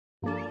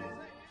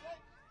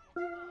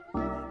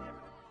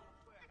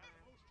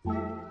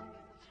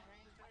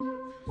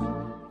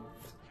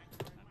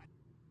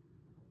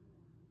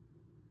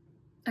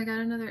I got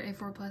another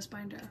A4 plus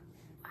binder.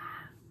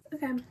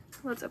 Okay,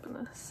 let's open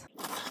this.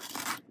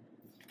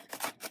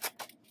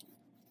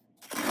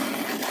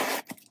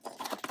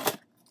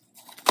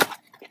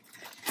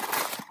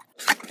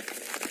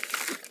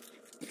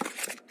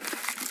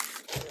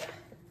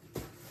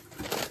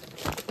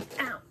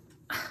 Ow.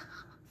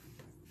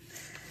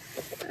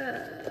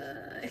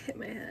 I hit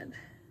my head.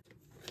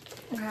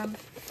 Okay.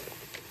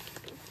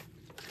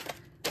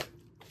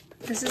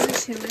 This is a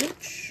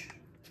 2-inch.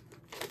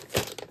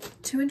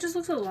 2 inches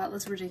looks a lot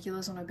less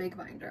ridiculous on a big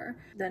binder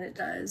than it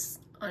does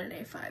on an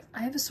A5. I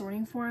have a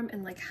sorting form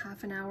in like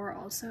half an hour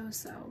also,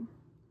 so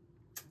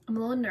I'm a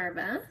little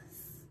nervous.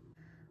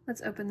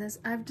 Let's open this.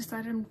 I've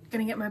decided I'm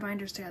gonna get my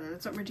binders together.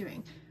 That's what we're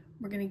doing.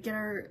 We're gonna get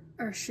our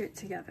shit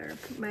together.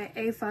 My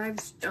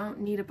A5s don't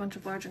need a bunch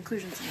of large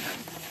inclusions in them.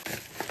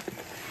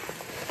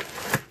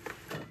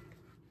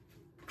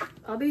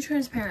 I'll be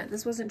transparent,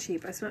 this wasn't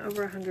cheap. I spent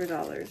over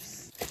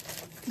 $100.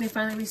 They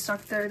finally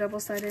restocked their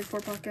double-sided 4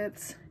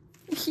 pockets.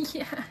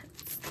 Yeah.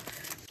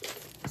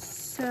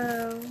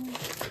 So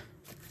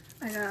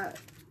I got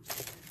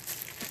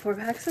 4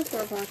 packs of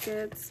 4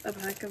 pockets, a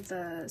pack of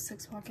the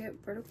 6 pocket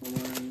vertical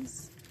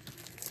ones,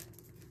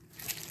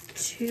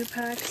 2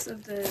 packs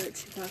of the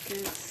 2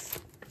 pockets,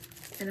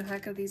 and a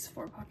pack of these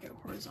 4 pocket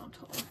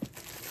horizontal.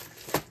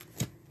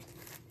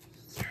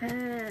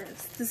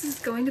 Yes, this is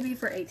going to be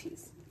for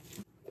ateez.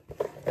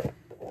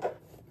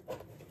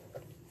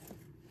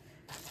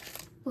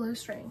 Blue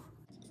string.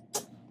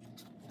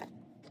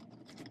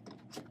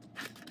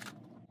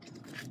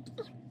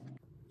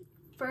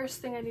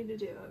 First thing I need to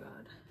do, oh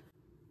god.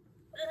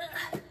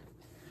 Ugh.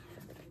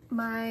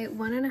 My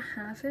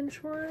 1.5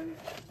 inch one,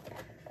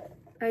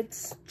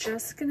 it's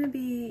just gonna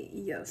be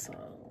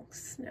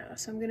Yosongs now.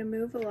 So I'm gonna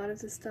move a lot of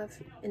this stuff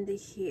into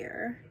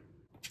here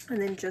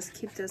and then just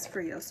keep this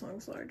for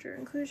Yosong's larger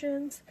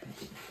inclusions.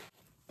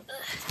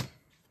 Ugh.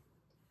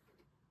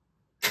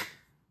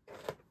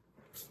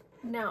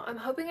 Now, I'm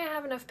hoping I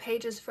have enough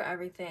pages for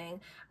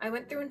everything. I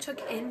went through and took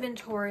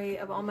inventory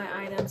of all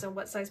my items and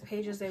what size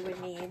pages they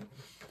would need.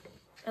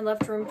 And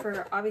left room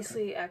for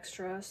obviously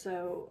extra,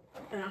 so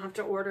I don't have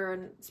to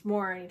order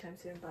more anytime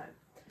soon, but.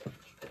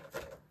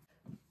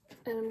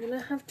 And I'm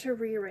gonna have to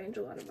rearrange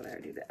a lot of what I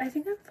already did. I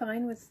think I'm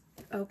fine with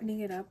opening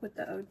it up with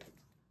the Ode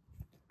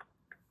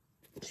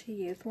to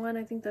Youth one.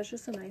 I think that's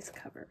just a nice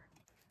cover.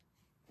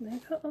 And I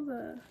put all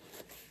the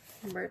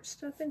merch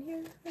stuff in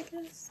here, I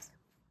guess.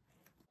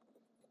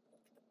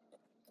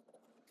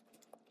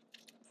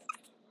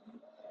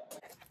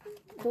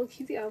 We'll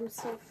keep the album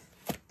stuff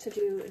to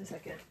do in a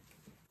second.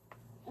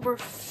 We're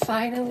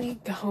finally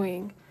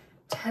going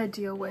to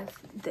deal with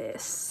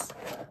this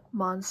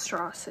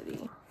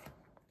monstrosity.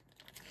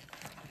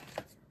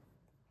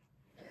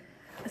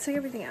 Let's take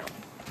everything out.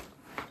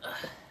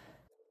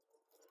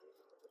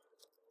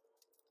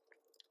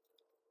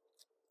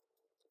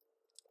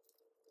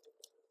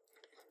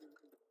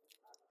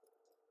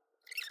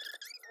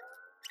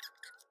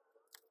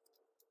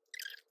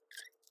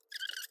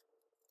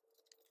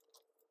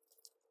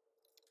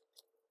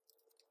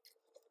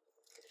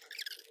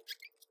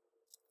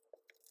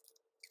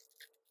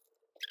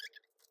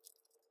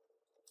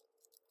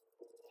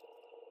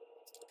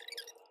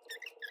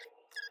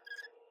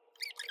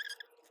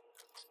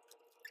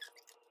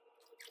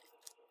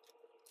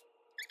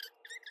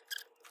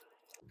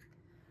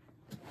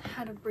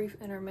 Had a brief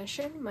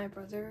intermission. My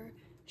brother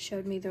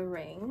showed me the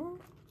ring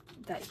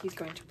that he's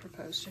going to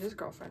propose to his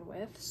girlfriend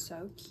with.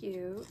 So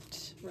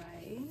cute,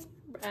 right?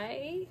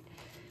 Right?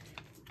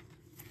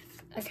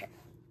 Okay.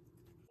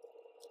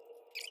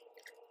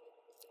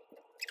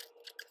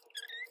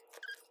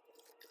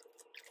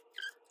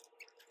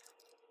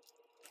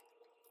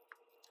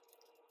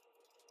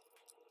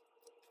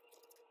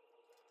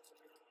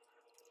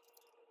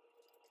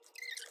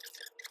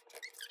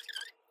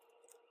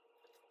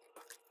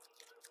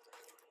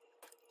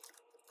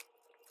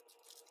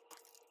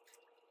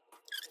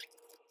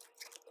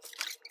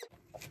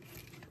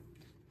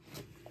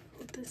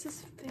 This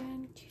is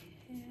fan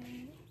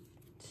kit.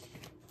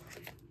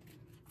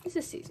 This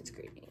is season's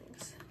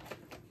greetings.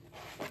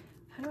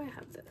 How do I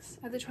have this?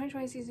 I have the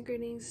 2020 season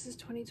greetings. This is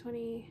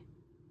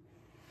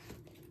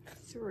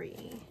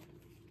 2023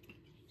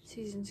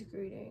 season's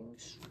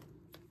greetings.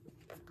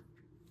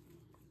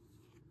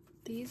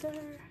 These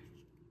are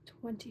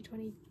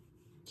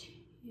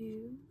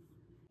 2022.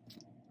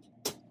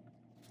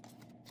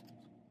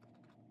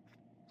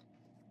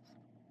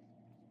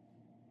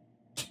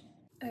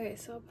 Okay,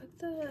 so I'll put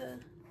the,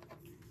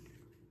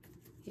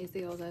 he's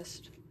the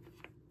oldest.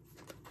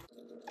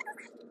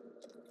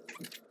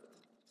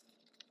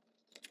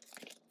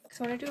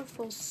 So I want to do a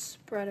full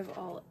spread of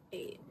all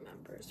 8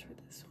 members for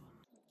this one.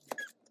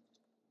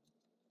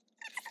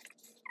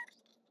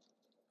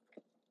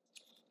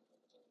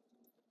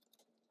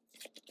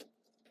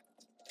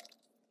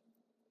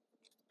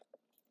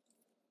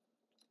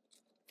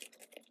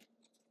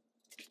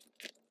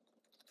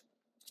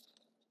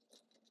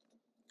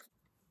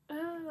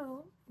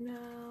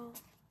 Now,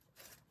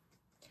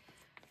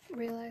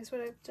 realize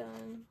what I've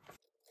done.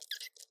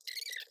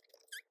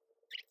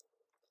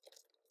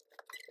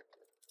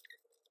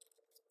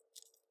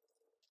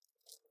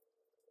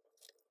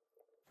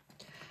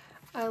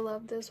 I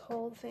love this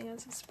whole thing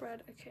as a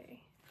spread.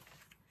 Okay.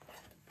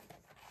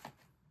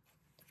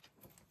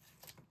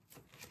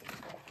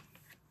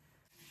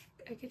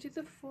 I could do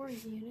the 4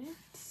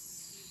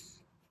 units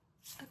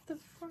at the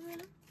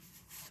front.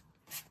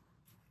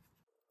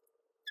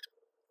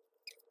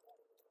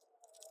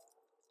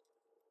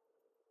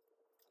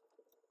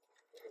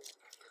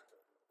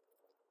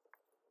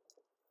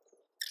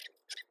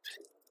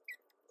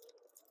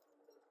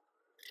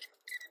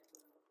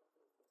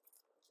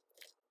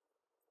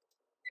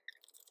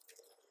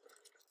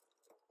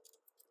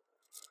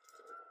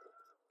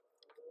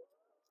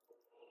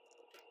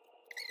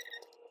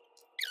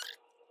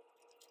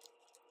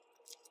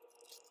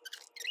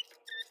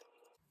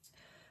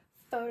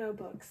 Photo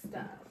book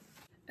stuff.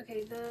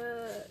 Okay,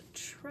 the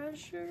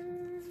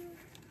treasure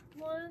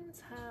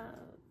ones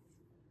have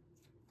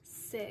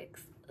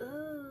 6. Ugh.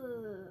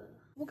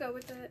 We'll go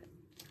with it.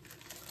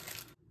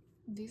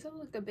 These all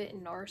look a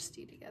bit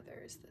nasty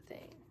together is the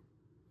thing.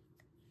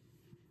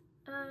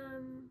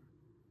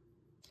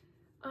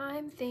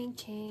 I'm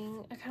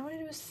thinking I kind of want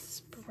to do a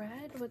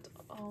spread with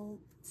all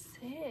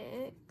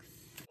 6.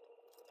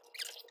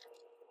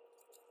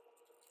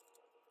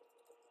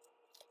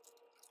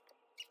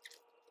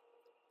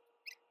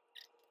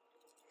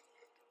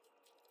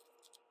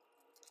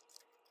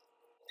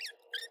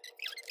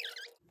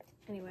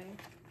 Anyway,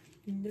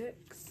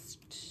 next.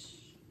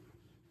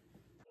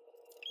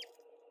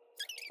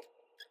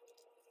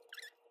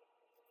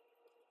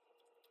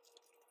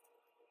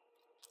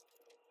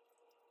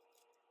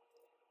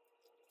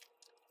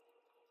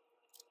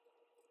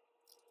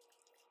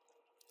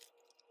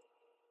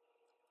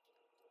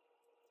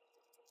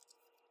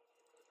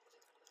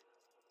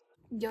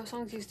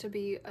 Yosong's used to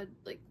be a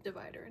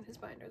divider in his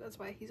binder. That's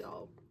why he's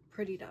all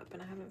prettied up,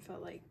 and I haven't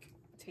felt like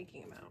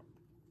taking him out.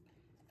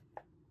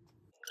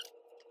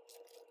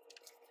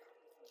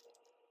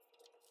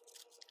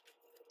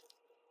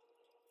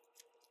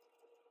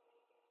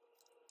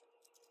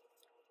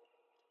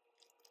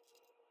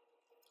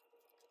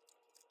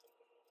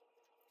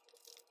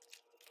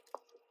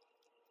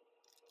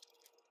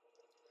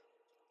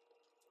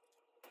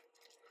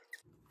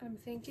 I'm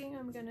thinking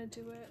I'm gonna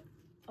do it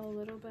a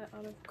little bit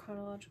out of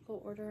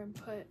chronological order and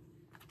put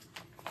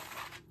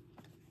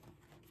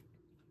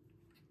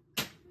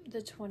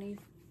the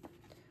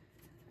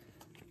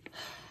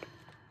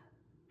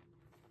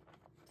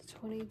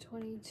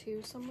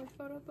 2022 summer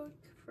photo book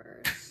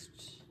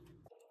first.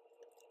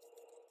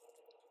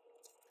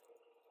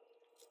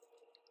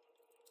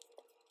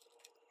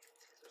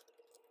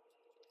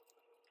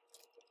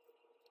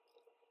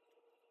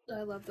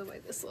 I love the way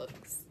this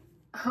looks.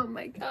 Oh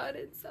my god,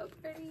 it's so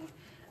pretty.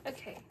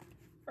 Okay,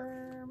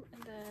 and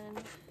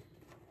then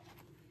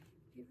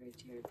favorite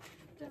dear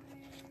diary.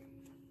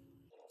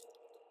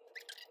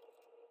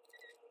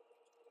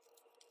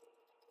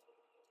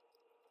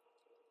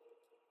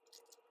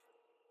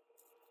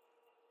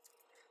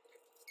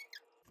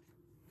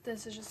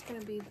 This is just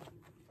gonna be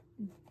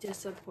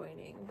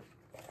disappointing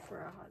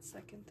for a hot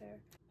second there.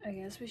 I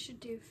guess we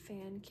should do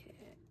fan kit.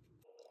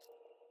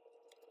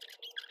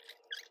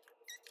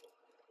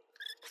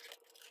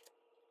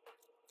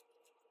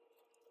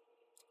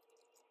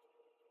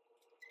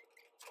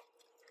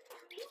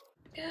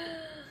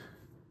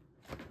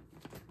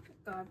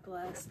 God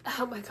bless.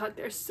 Oh my god,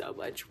 there's so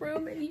much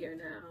room in here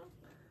now.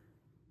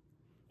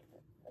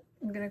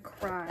 I'm gonna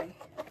cry.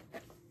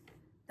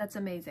 That's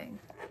amazing.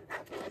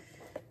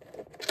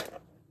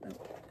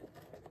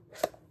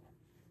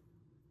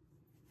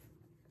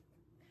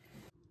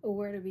 Oh.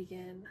 Where to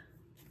begin?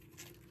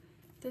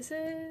 This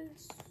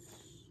is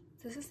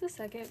the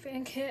second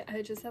fan kit.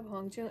 I just have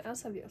Hongjoong. I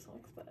also have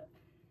Yosong's, but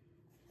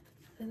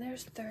then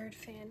there's third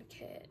fan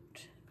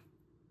kit.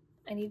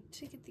 I need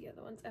to get the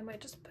other ones. I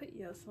might just put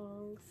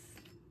Yosong's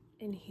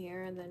in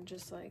here and then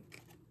just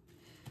like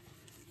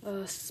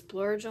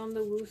splurge on the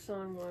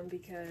Wooson one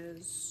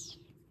because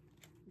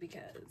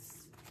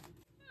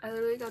I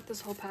literally got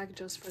this whole pack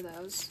just for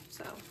those.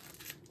 So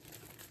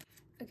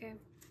okay.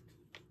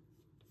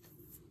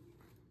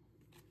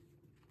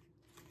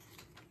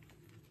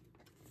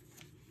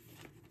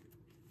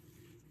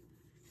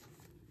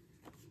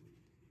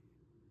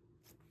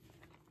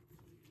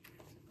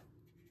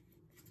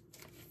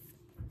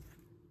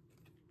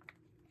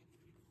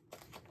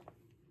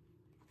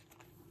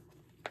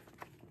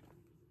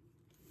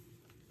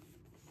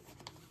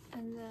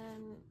 And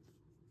then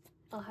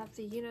I'll have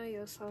the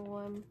Yosong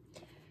one,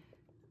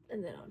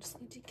 and then I'll just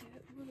need to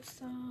get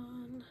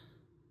Wooson.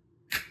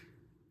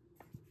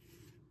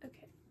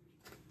 Okay.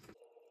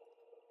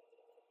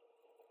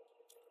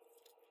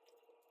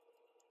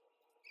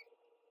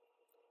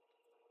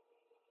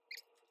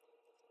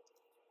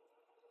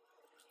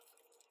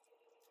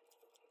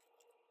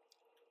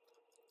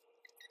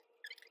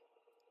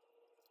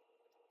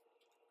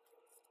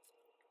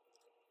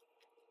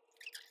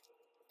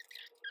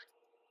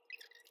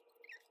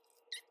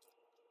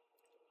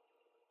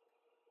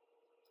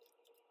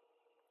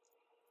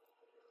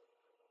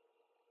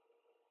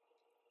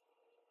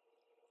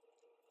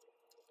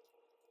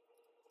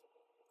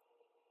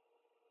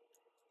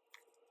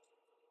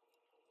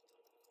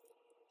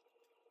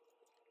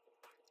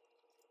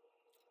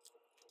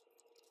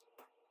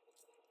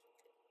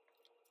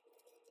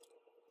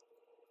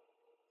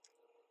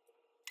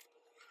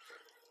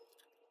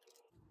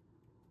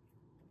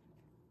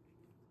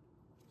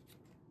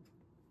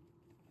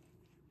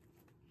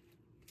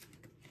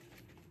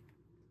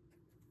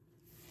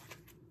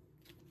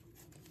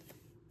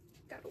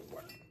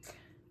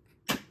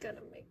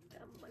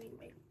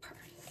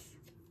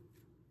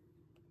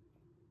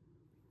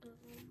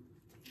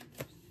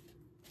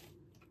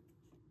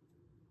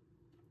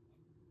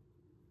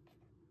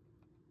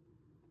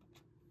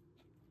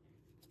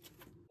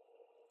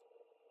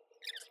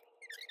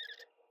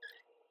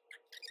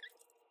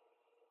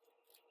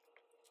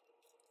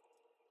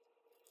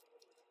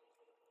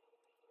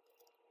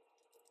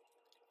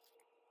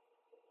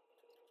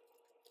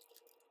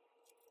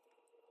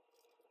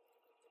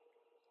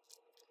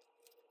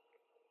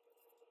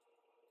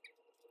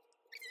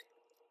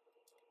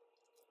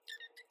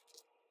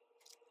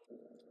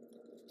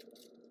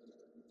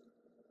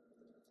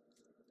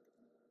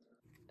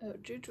 Oh,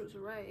 Juge was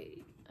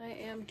right. I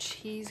am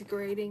cheese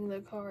grating the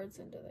cards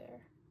into there.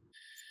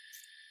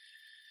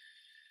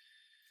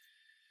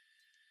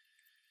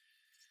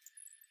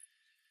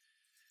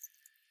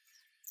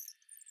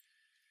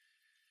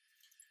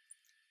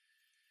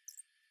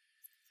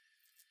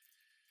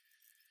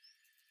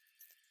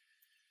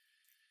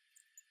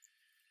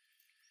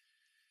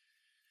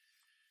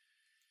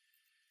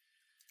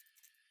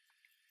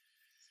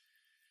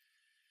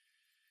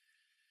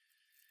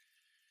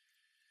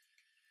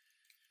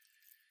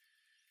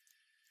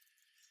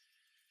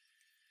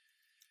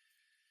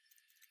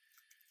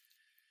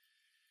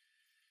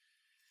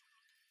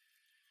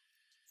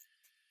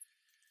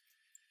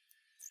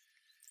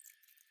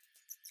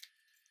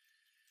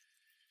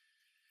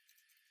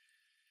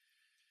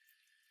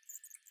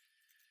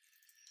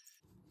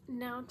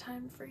 Now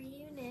time for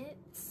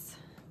units.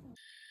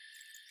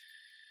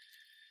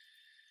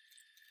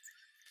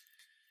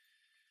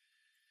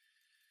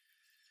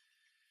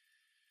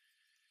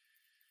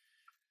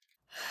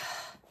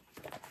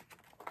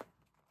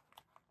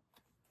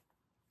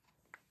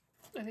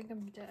 I think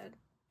I'm dead.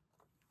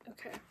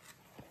 Okay.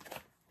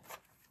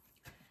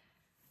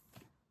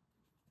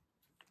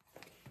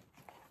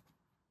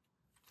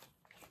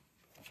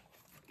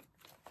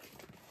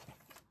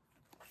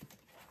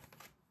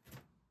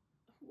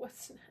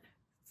 What's next?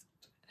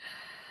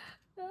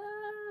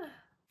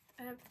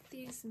 I have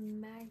these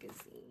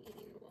magazine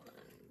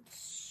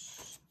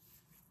ones.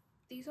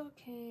 These all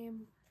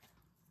came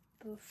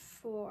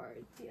before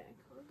the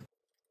icon.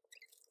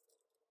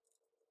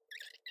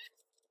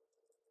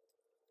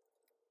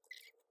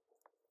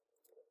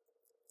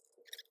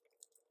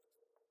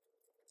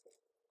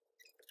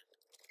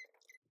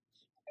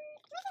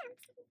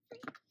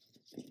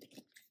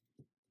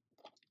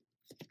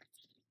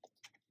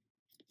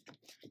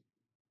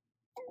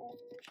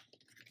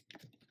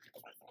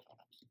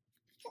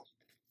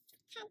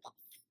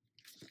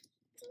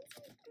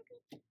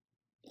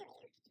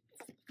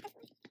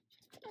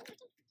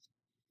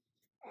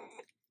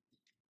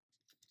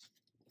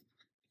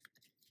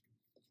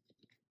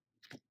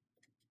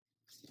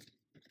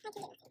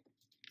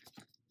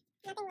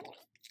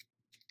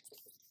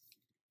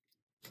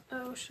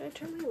 Oh, should I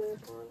turn my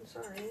lamp on?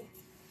 Sorry.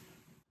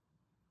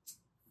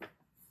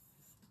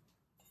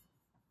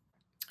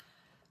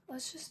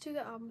 Let's just do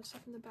the album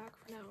stuff in the back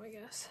for now, I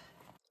guess.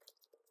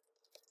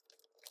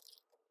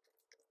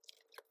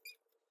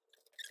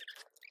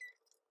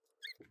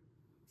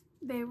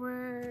 They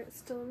were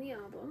still in the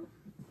album.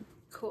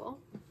 Cool.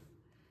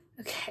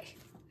 Okay.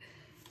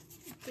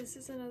 This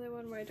is another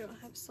one where I don't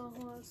have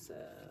Sohla, so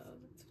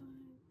that's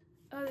fine.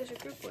 Oh, there's a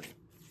group one.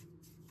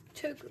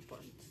 2 group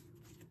ones.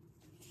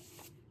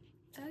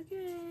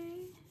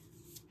 Okay.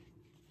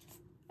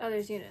 Oh,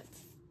 there's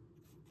units.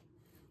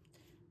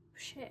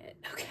 Shit.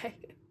 Okay.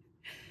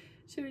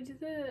 Should we do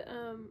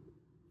the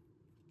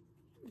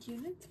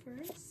units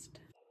first?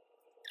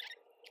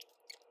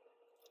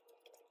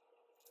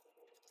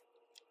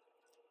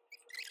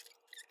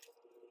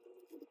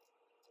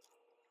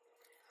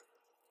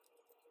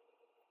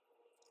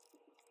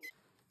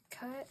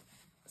 Cut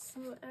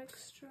some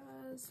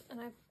extras, and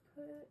I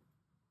put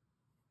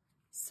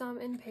some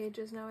in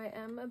pages. Now I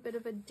am a bit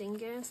of a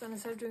dingus, and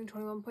instead of doing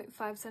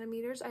 21.5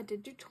 centimeters, I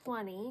did do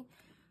 20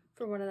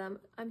 for one of them.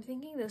 I'm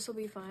thinking this will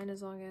be fine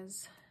as long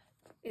as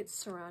it's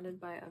surrounded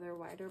by other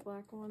wider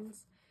black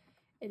ones.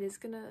 It is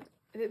gonna,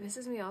 if it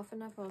pisses me off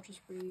enough, I'll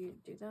just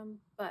redo them,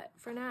 but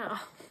for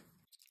now.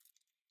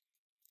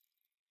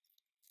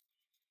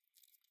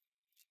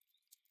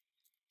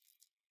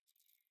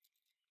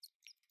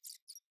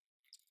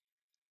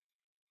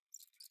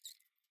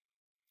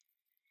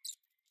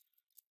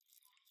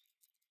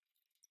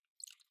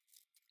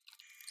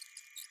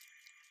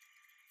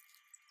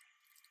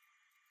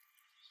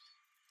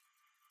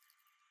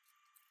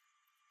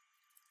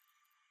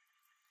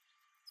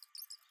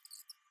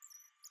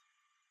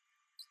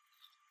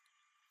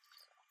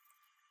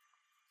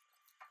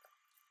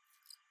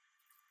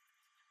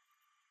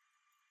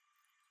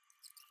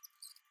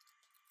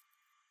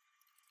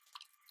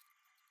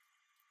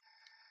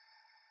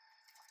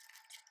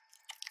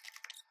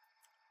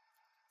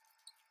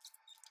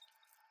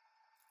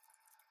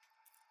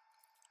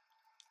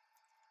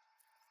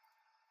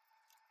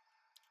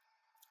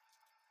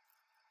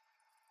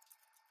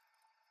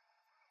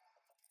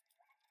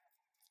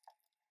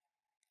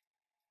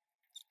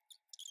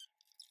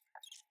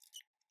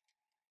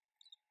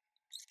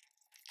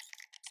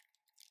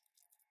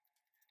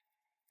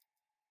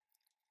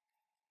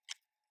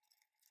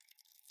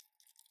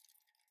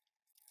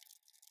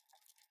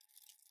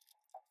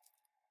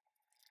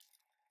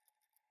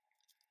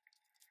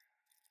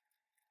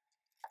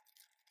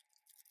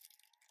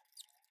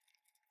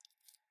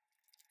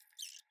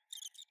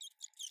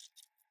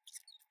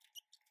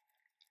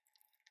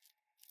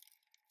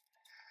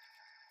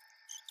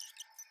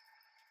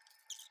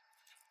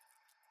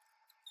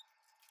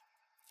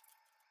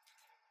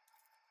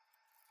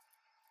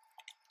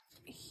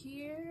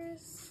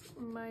 Here's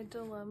my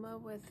dilemma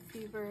with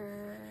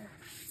Fever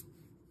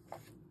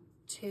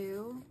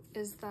 2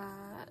 is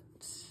that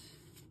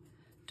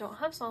Don't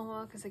have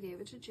Songhwa because I gave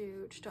it to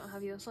Juge. Don't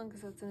have Yosung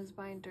because that's in his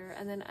binder.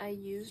 And then I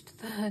used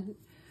the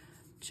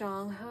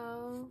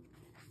Jongho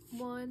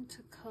one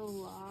to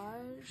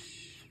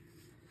collage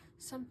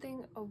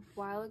something a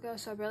while ago,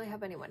 so I barely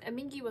have anyone. And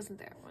Mingi wasn't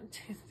there. 1,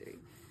 2, 3,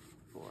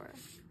 4.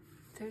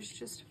 There's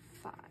just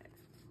 5.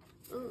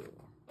 Ooh.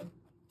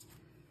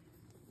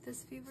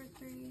 This Fever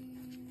 3.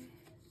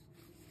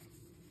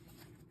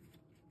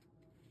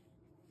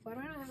 Why do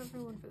I not have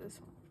everyone for this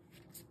one?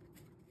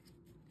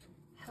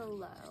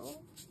 Hello.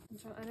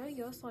 So I know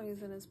Yosong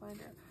is in his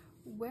binder.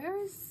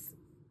 Where is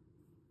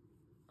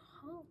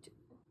Hongju?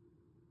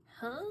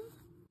 Huh?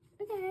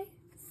 Okay.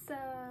 So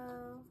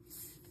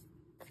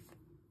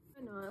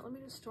why not? Let me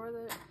just store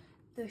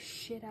the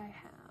shit I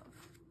have.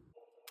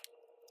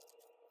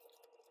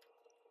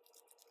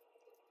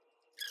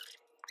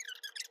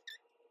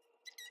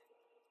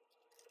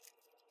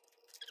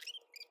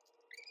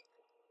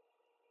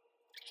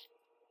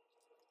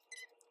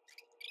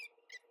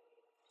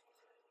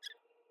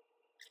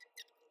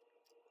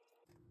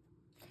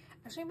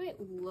 Actually, it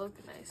might look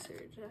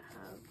nicer to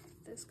have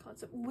this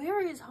concept.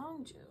 Where is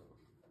Hongju?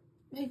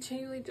 I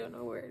genuinely don't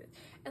know where it is.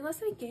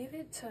 Unless I gave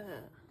it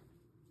to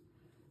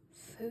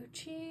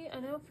Fuchi. I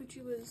know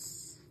Fuchi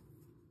was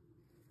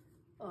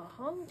a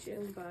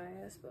Hongju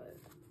bias, but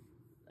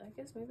I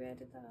guess maybe I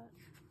did that.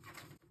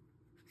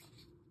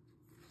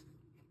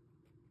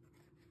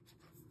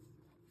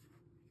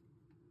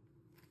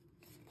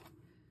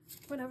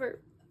 Whatever.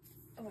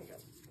 Oh my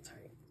god,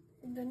 sorry.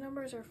 The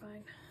numbers are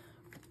fine.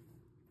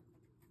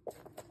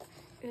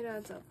 It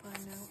adds up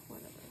fine now,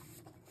 whatever.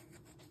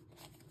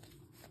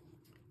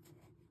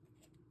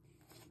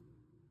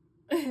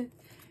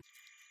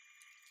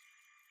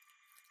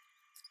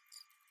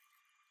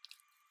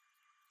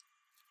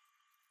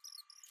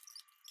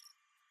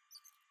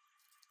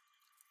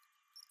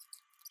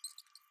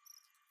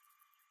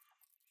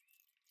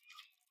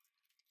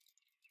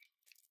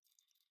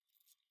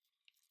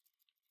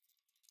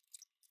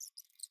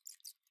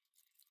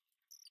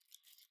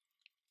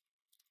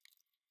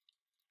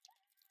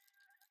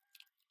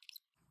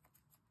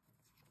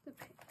 The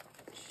page.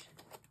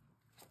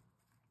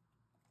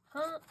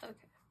 Huh? Okay.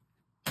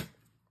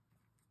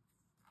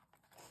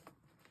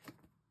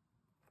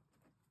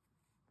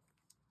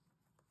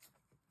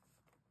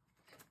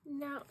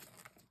 Now,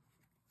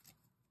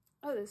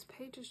 oh, this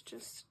page is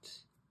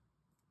just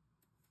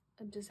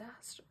a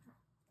disaster.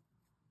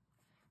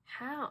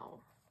 How?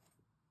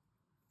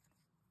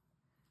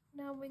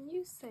 Now, when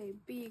you say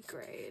B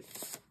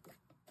grades,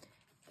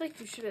 I feel like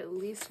you should at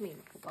least mean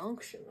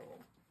functional.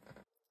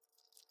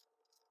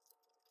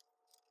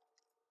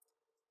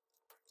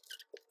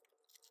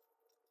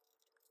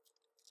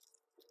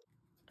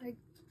 I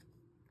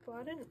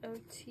bought an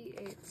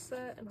OT8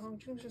 set and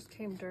Hongjoong's just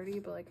came dirty,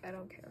 but like, I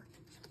don't care.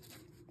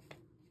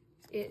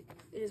 It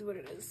is what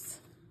it is.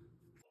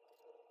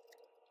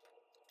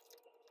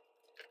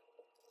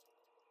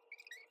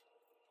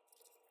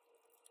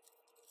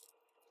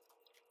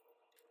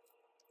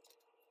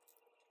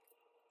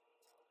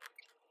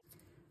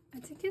 I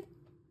did get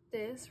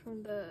this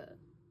from their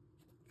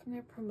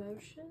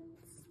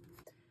promotions.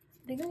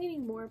 I think I'm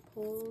getting more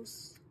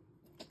pulls,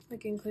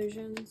 like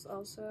inclusions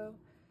also,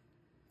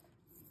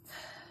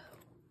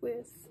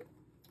 with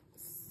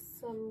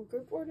some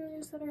group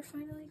orders that are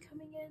finally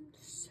coming in,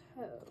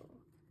 so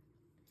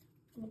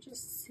we'll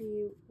just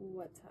see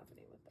what's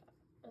happening with that.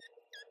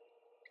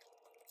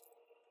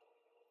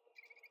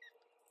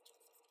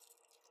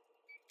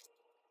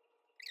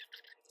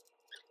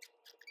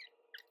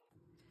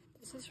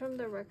 This is from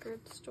the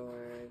record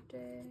store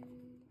day.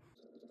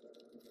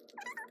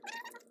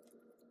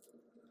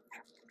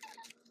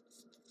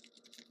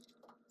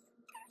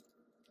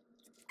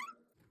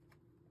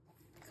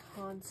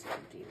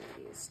 Constant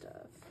DVD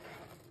stuff.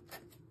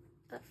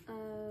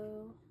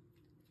 Uh-oh.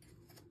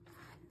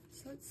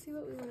 So let's see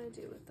what we want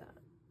to do with that.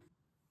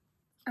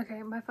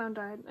 Okay, my phone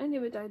died. I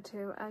knew it died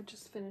too. I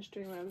just finished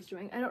doing what I was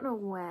doing. I don't know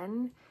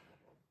when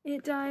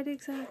it died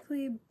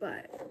exactly,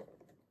 but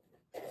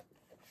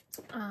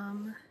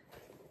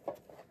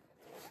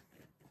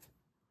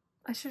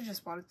I should have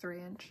just bought a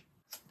 3-inch.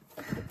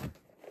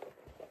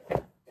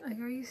 Like,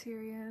 are you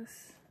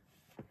serious?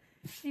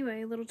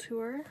 Anyway, little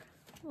tour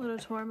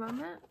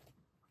moment.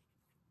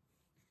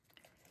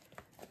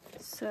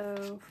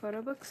 So,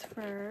 photo books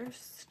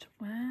first.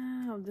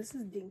 Wow, this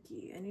is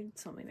dinky. I need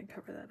something to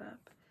cover that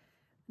up.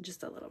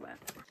 Just a little bit.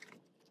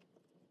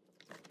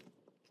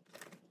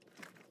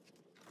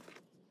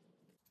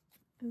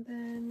 And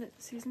then,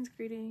 season's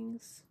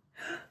greetings.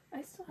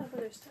 I still have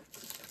other stuff.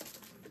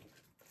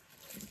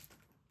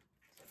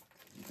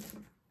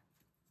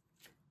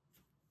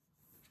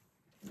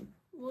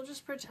 We'll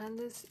just pretend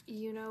this,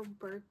 you know,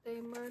 birthday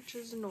merch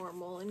is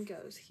normal and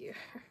goes here.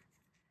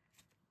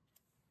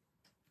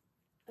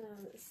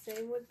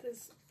 Same with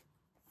this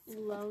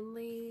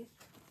Lonely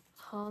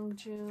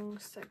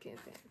Hongjoong second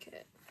fan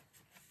kit.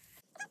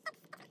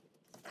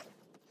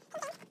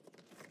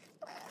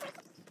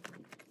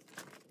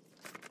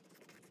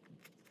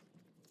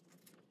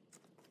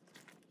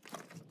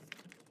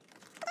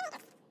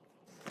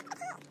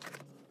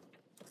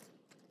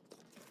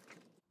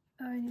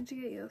 need to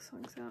get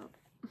Yosung's out.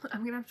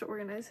 I'm gonna have to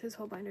organize his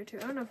whole binder too.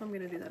 I don't know if I'm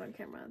gonna do that on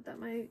camera. That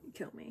might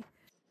kill me.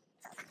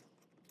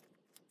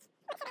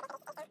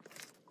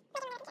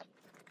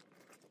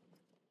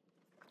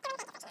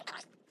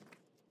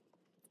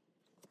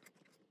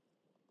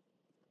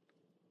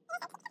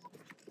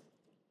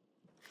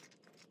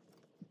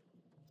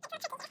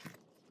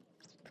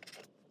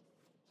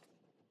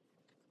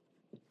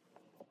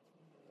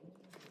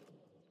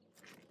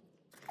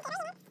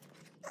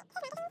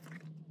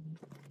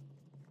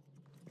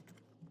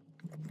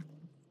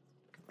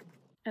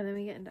 And then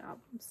we get into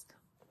album stuff.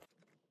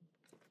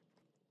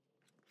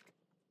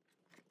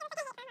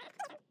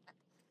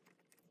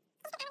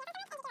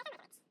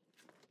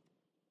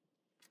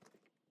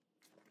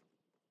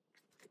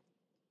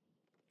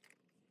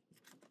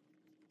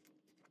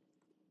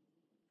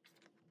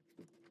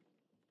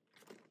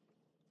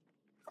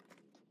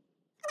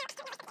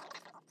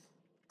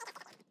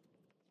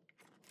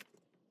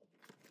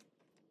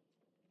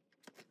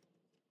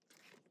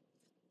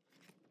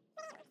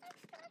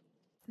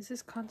 This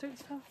is concert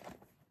stuff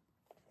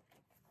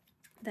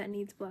that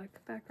needs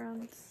black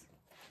backgrounds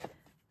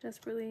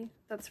desperately.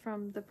 That's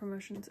from the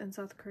promotions in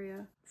South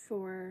Korea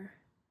for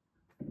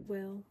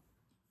Will.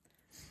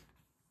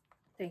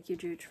 Thank you,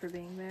 Juch, for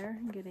being there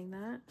and getting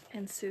that.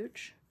 And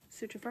Such.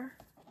 Suchifer.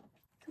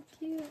 So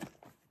cute.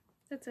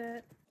 That's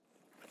it.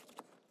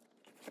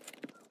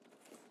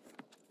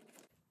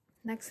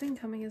 Next thing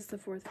coming is the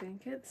 4th fan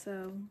kit,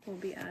 so we'll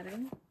be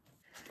adding.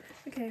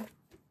 Okay.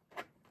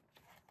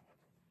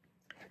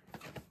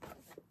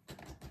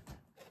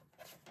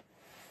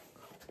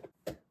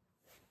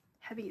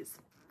 Heavy as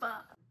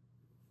fuck.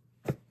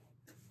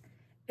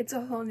 It's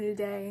a whole new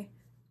day.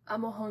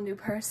 I'm a whole new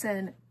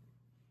person.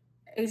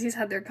 ateez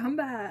had their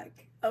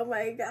comeback. Oh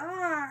my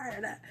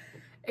god.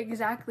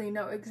 Exactly,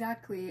 no,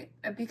 exactly.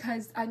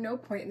 Because at no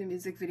point in the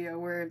music video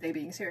were they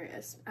being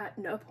serious. At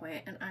no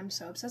point, and I'm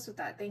so obsessed with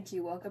that. Thank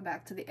you. Welcome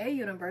back to the A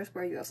universe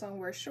where Yosung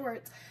wears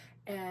shorts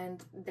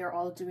and they're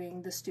all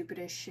doing the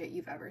stupidest shit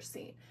you've ever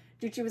seen.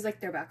 Juchi was like,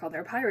 they're back on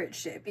their pirate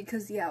shit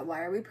because yeah,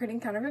 why are we printing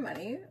counterfeit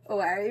money?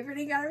 Why are we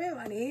printing counterfeit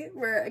money?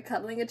 We're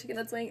cuddling a chicken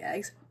that's laying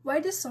eggs.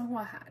 Why does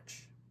Songhwa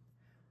hatch?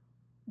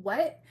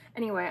 What?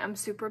 Anyway, I'm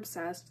super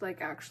obsessed.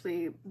 Like,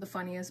 actually, the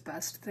funniest,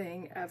 best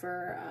thing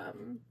ever.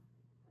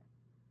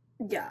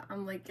 Yeah,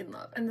 I'm like in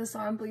love. And the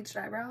song Bleached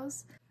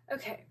Eyebrows.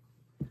 Okay,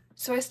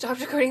 so I stopped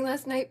recording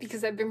last night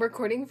because I've been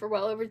recording for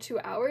well over 2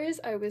 hours.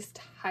 I was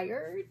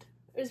tired.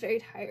 I was very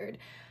tired.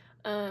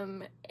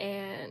 And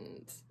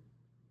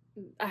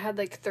I had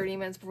like 30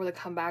 minutes before the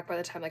comeback by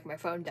the time like my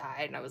phone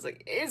died, and I was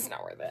like, it's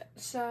not worth it.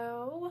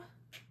 So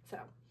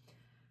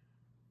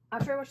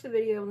after I watched the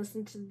video and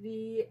listened to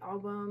the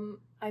album,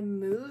 I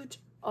moved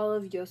all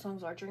of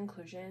Yosung's larger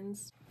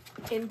inclusions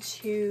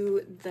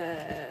into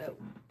the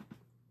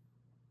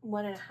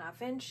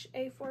 1.5 inch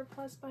A4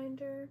 plus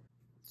binder.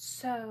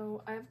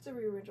 So I have to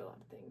rearrange a lot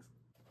of things.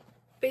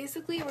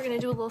 Basically, we're gonna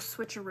do a little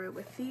switcheroo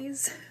with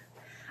these.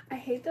 I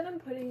hate that I'm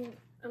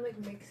like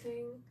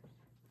mixing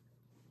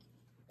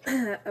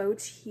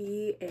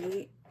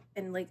OT8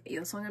 and like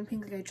Yosung in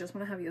pink. Like, I just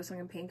want to have Yosung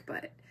in pink,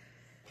 but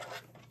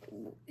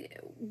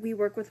we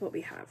work with what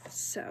we have.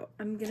 So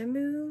I'm gonna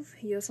move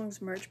Yosung's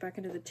merch back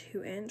into the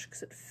 2 inch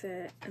because it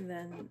fit, and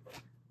then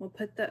we'll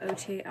put the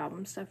OT8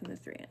 album stuff in the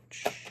 3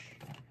 inch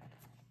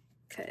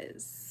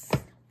because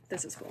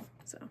this is cool.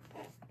 So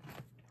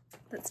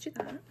let's do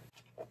that.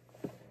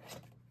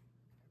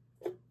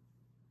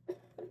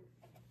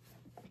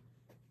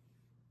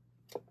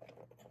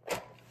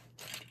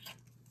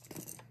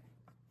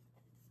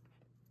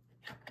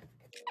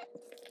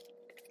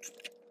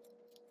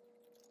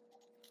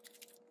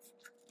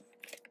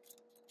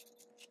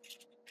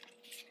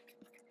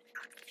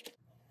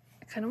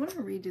 I kind of want to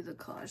redo the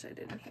collage I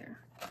did here.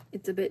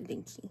 It's a bit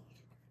dinky.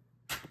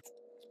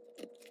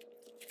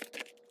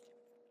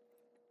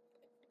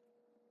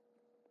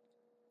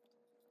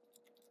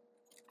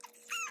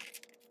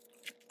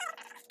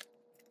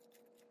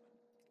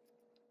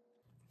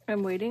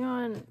 I'm waiting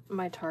on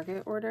my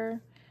Target order.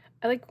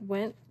 I like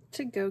went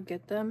to go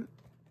get them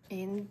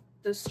in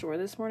the store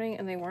this morning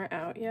and they weren't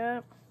out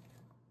yet.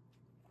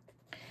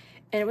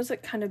 And it was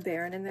like kind of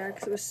barren in there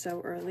because it was so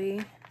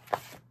early.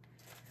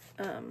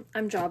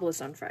 I'm jobless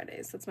on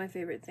Fridays. That's my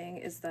favorite thing,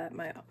 is that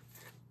my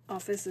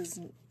office is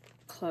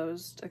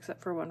closed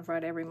except for one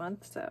Friday every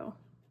month, so.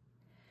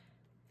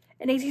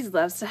 And ateez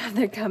loves to have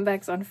their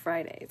comebacks on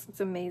Fridays.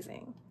 It's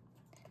amazing.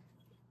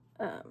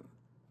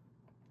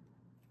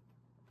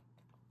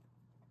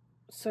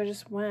 So I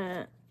just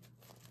went,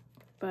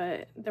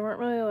 but there weren't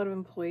really a lot of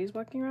employees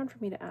walking around for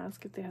me to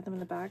ask if they had them in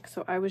the back.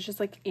 So I was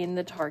just like in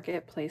the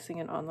Target placing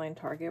an online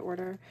Target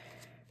order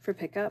for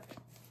pickup.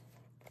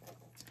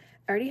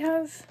 I already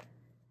have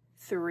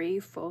 3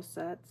 full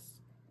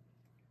sets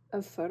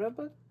of photo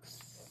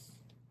books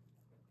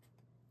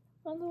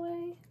on the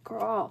way.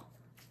 Girl.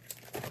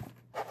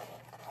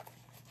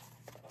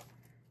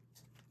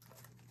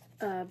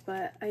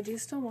 But I do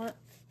still want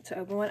to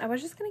open one. I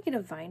was just gonna get a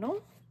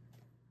vinyl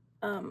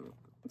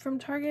from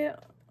Target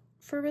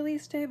for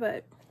release day,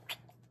 but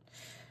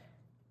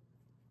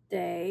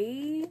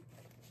They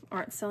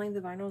aren't selling the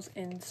vinyls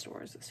in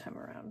stores this time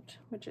around,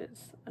 which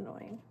is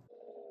annoying.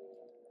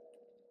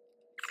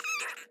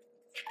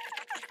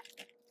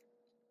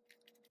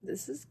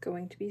 This is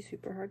going to be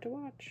super hard to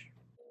watch.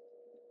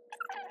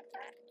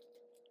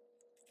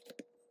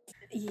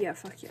 Yeah,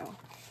 fuck y'all.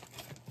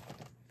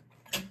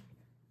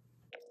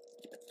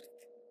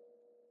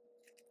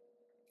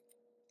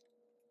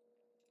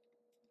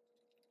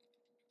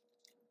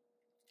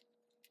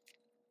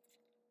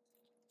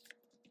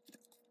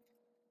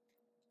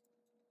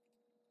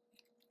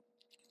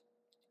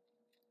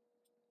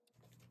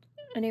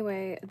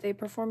 Anyway, they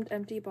performed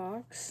Empty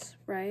Box,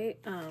 right?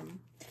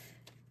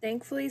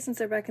 Thankfully, since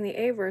they're back in the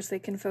A-verse, they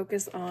can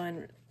focus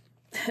on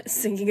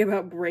singing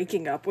about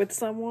breaking up with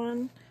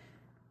someone.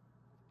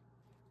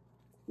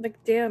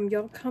 Like, damn,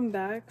 y'all come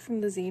back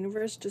from the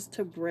Xenoverse just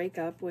to break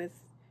up with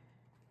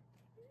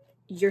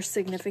your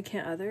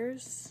significant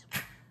others?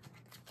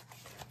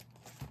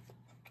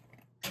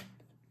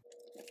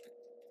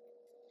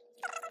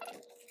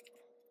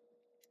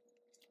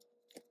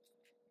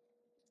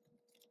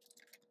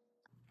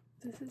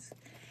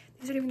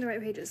 These aren't even the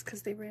right pages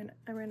because I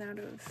ran out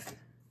of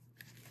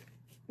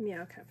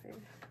Meow Cafe.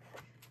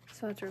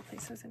 So I'll have to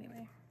replace those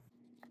anyway.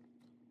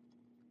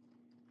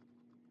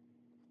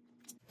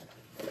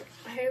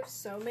 I have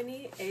so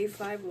many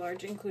A5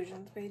 large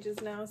inclusions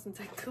pages now since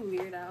I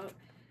cleared out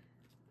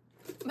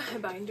my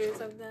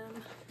binders of them.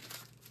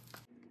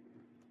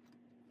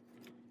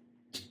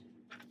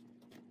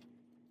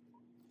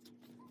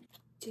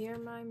 Dear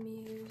My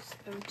Muse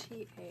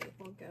OTA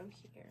will go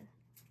here.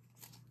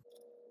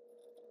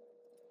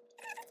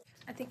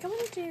 I think I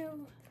want to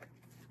do,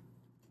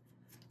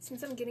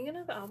 since I'm getting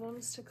enough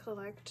albums to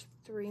collect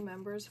 3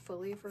 members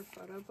fully for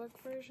photo book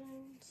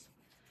versions,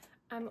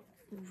 I'm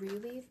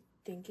really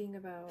thinking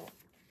about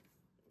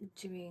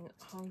doing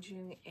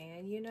Hongjung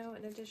and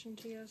in addition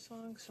to Yo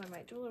Song, so I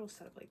might do a little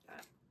setup like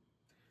that.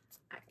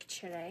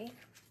 Actually.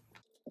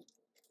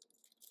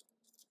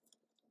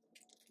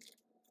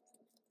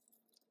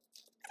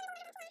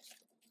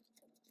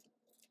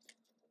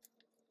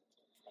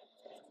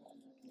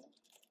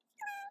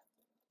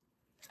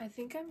 I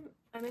think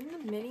I'm in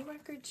the mini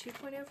record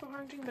 2.0 for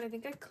Hongjung, but I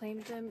think I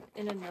claimed them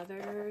in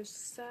another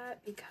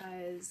set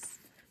because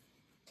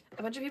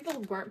a bunch of people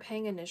weren't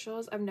paying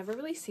initials. I've never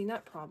really seen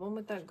that problem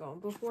with that Gome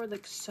before.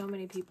 Like, so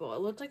many people.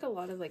 It looked like a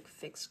lot of like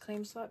fixed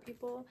claim slot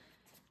people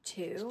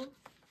too.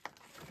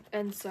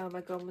 And so my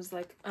Gome was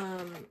like,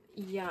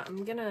 yeah,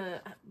 I'm gonna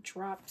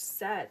drop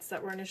sets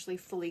that were initially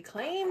fully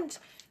claimed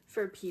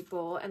for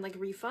people and like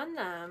refund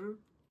them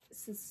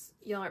since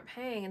y'all aren't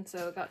paying. And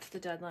so it got to the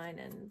deadline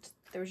and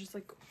there was just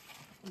like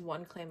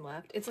 1 claim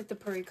left. It's like the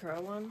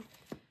Purikura one.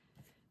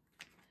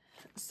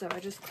 So I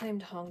just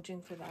claimed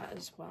Hongjung for that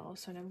as well.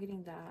 So now I'm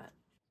getting that.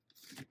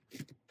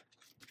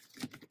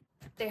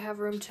 They have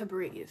room to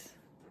breathe.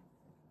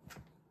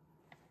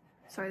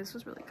 Sorry, this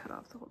was really cut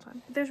off the whole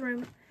time. There's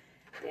room.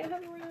 They have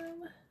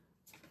room.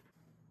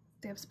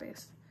 They have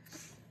space.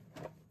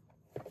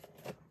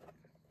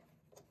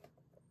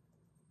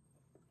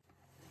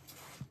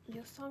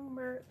 Yo Song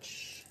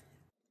merch.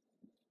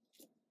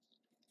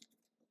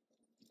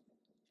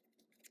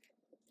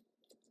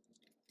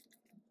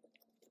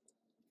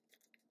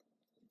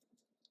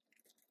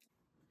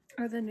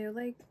 Are the new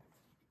like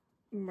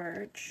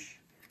merch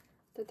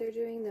that they're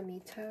doing, the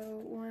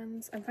Mito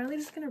ones? I'm finally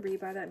just gonna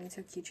rebuy that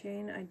Mito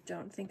keychain. I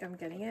don't think I'm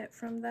getting it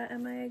from that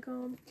MIA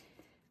Gome.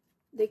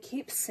 They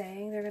keep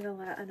saying they're gonna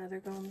let another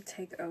Gome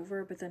take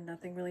over, but then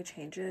nothing really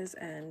changes,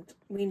 and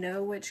we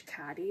know which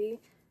caddy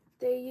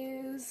they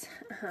use.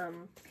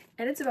 And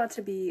it's about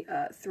to be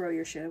throw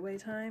your shit away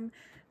time,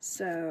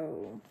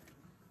 so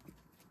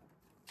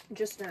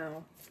just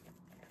now,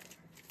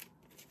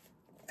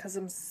 because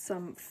I'm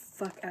some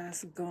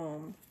fuck-ass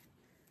Gome,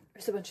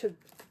 there's a bunch of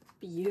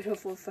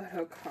beautiful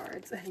photo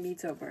cards and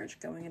Mito merch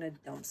going in a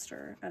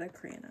dumpster at a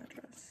Korean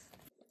address.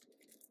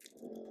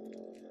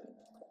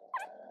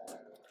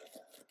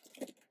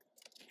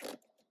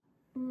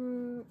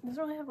 Doesn't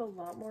really have a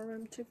lot more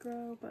room to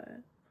grow, but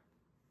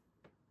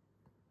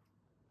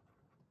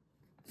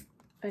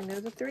I know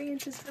the 3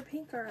 inches for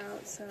pink are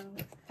out, so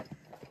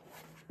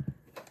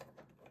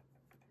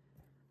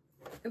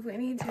if we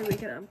need to, we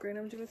can upgrade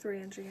them to a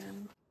 3-inch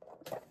again.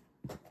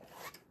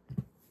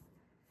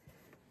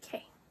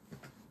 Okay.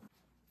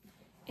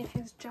 In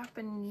his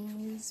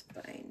Japanese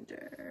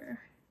binder.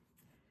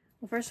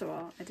 Well, first of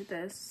all, I did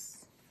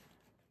this.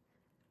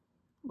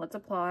 Let's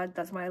applaud.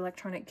 That's my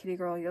electronic kitty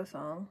girl Yo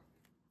Song.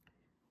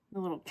 The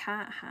little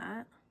cat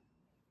hat.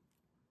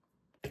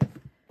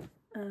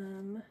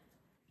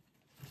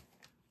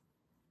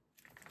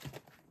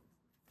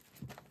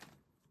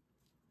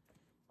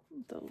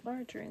 The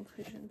larger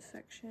inclusion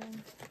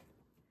section.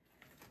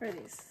 Where are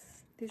these?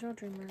 These are all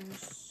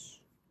Dreamers.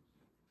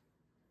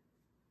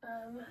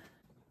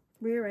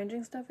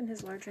 Rearranging stuff in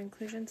his larger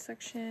inclusion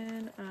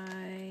section.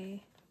 I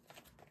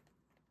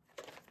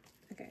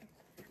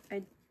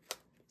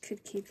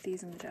could keep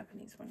these in the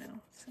Japanese one now,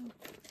 so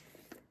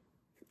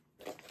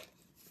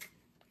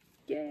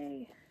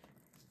yay.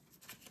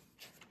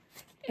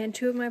 And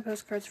 2 of my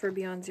postcards for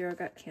Beyond Zero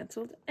got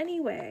canceled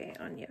anyway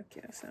on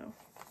Yokyo, so.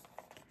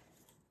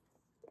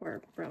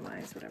 Or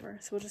bromides, whatever.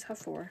 So we'll just have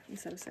 4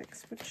 instead of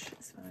 6, which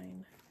is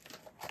fine.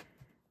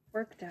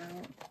 Worked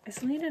out. I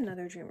still need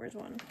another Dreamers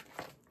one.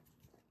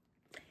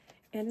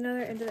 And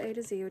another Into the A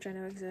to Z, which I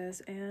know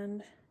exists,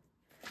 and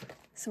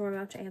some more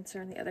map to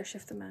answer, and the other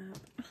Shift the Map.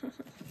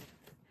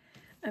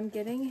 I'm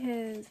getting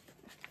his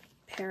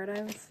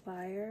Paradigm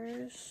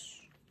Flyers.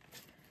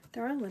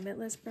 There are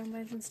Limitless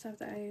bromides and stuff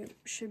that I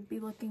should be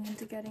looking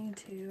into getting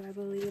too, I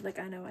believe. Like,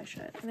 I know I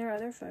should. And there are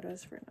other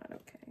photos for Not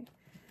Okay.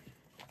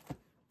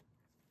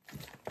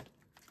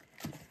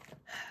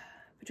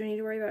 But do I need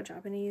to worry about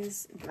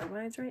Japanese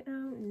bromides right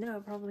now? No,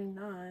 probably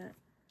not. I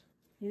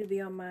need to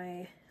be on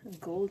my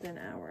golden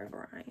hour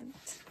grind.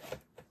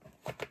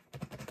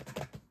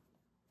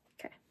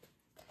 Okay.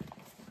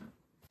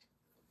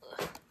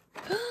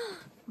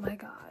 My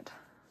God.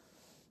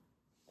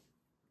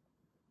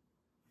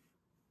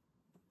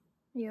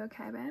 You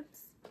okay,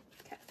 babes?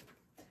 Okay.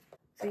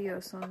 So Yo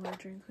song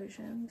larger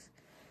inclusions.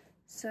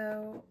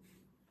 So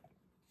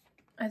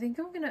I think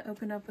I'm gonna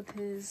open up with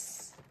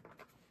his,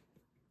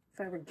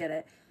 if I ever get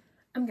it,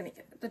 I'm gonna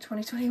get the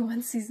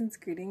 2021 Season's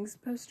Greetings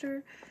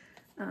poster.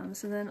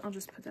 So then I'll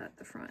just put that at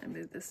the front and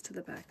move this to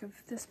the back of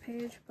this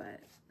page, but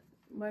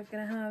we're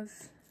gonna have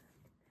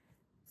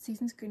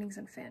Season's Greetings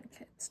and fan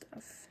kit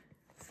stuff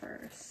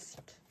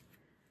first.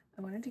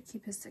 I wanted to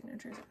keep his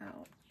signatures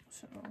out,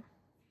 so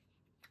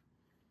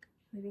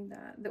leaving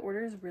that. The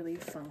order is really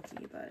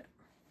funky, but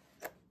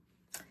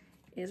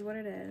it is what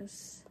it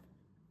is.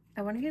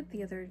 I want to get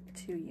the other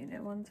 2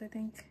 unit ones, I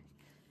think.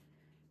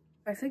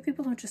 I feel like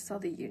people don't just sell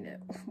the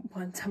unit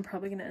ones. I'm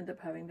probably going to end up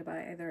having to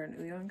buy either an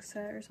Uyong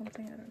set or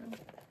something. I don't know.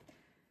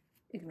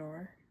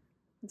 Ignore.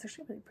 It's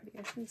actually really pretty.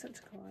 I should use that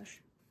to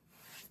collage.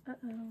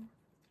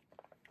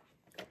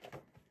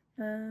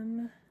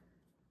 Then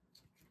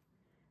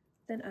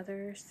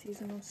other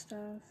seasonal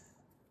stuff.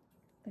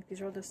 Like these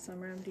are all the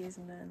summer MDs,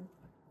 and then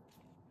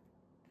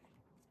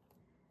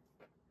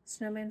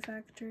Snowman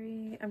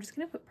Factory. I'm just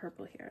going to put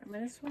purple here. I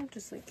might as well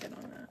just like get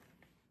on that.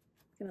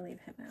 I'm going to leave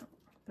him out.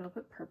 But I'll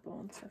put purple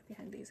and stuff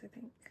behind these, I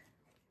think.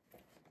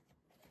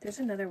 There's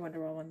another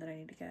Wonderwall one that I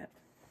need to get.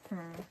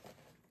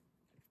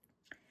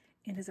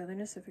 And his other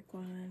Pacific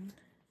one.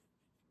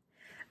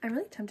 I'm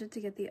really tempted to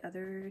get the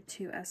other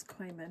 2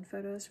 Esquire Men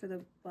photos for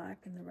the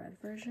black and the red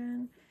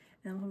version.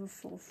 And we'll have a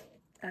full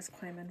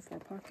Esquire Men 4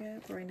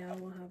 pocket. But right now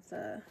we'll have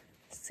the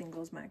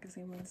singles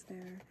magazine ones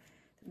there.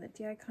 Then the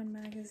D-Icon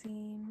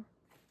magazine.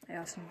 I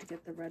also need to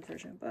get the red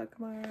version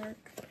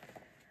bookmark.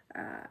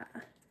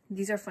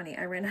 These are funny.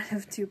 I ran out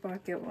of 2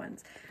 pocket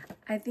ones.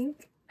 I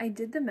think I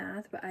did the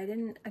math, but I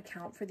didn't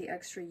account for the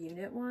extra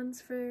unit ones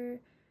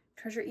for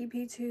Treasure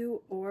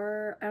EP2,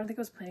 or I don't think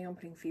I was planning on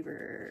putting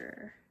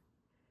Fever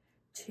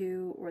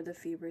 2 or the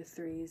Fever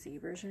 3 Z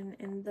version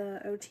in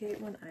the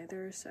OT8 one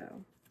either,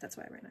 so that's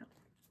why I ran out.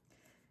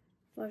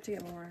 We'll have to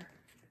get more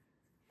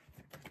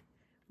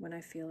when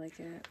I feel like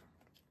it.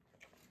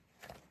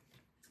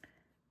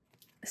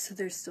 So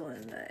they're still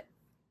in the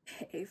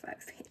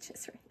A5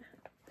 pages right now.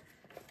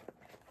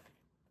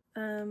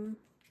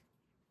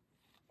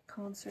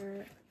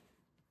 Concert.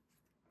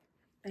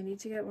 I need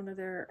to get one of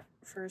their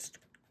first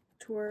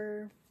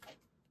tour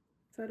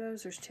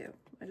photos. There's 2.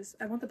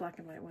 I want the black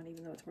and white one,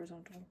 even though it's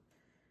horizontal.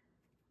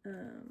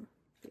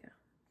 Yeah,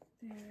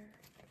 there.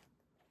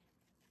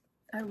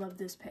 I love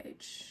this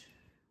page.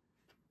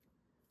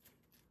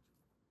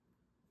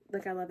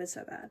 Like, I love it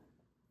so bad.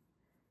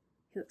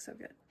 He looks so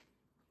good.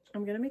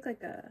 I'm gonna make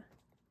like I'm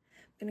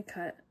gonna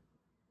cut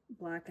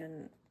black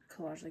and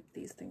collage like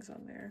these things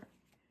on there.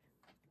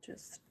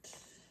 Just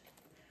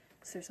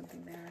so there's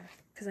something there.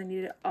 Because I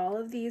needed all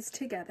of these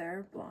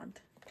together,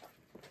 blonde.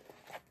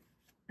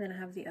 Then I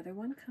have the other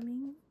one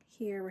coming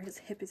here where his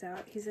hip is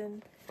out. He's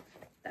in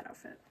that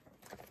outfit,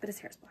 but his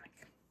hair is black.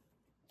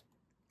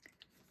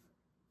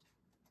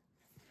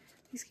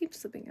 These keep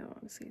slipping out,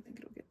 honestly. I think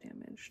it'll get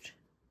damaged,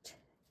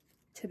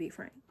 to be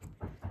frank.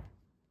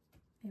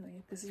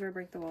 Anyway, this is where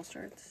Break the Wall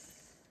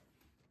starts.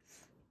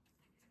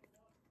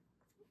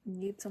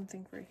 Need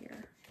something for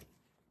here.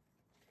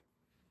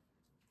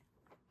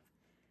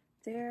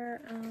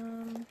 There,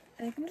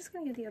 I think I'm just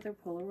gonna get the other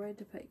Polaroid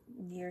to put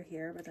near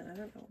here, but then I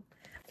don't know.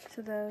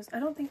 So those, I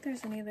don't think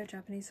there's any other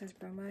Japanese size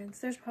bromides.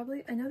 There's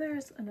probably, I know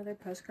there's another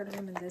postcard of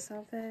him in this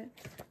outfit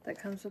that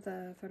comes with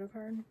a photo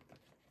card.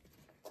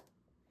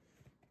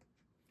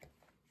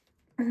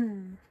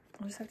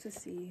 I'll just have to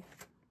see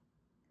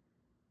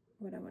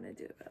what I want to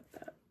do about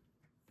that.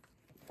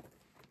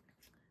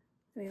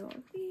 Maybe all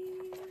of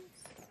these.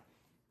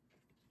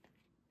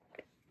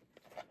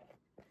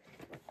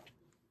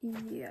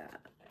 Yeah.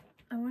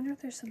 I wonder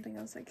if there's something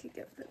else I could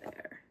get for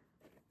there.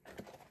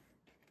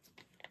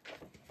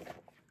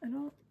 I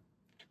don't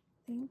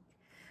think.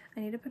 I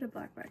need to put a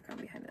black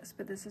background behind this,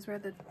 but this is where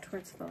the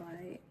Towards the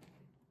Light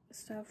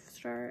stuff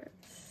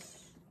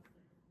starts.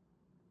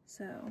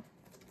 So,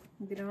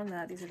 we'll get on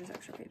that. These are just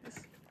extra pages.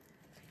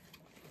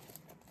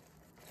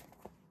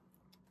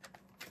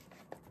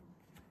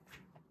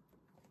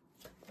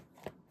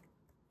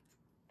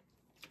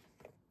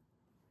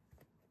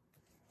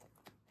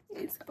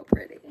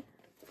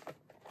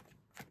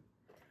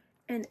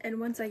 And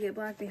once I get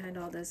black behind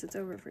all this, it's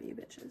over for you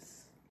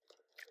bitches.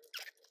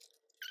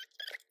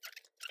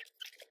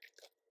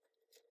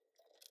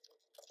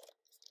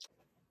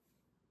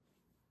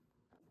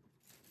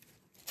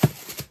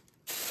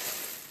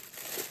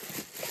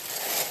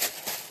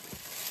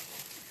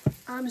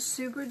 I'm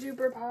super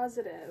duper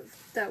positive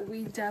that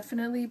we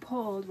definitely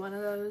pulled one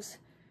of those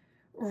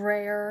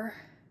rare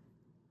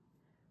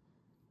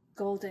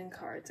golden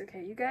cards.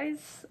 Okay, you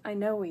guys, I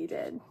know we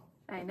did.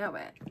 I know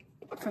it.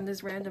 From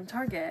this random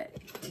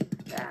Target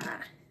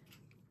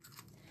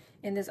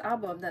in this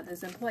album that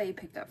this employee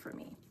picked up for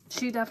me.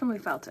 She definitely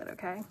felt it,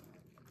 okay?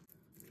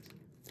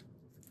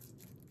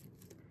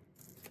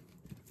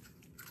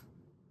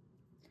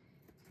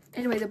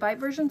 Anyway, the bite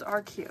versions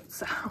are cute,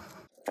 so.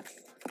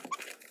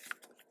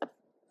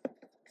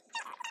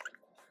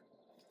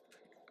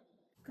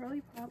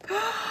 Girly pop.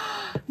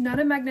 Not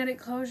a magnetic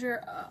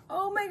closure.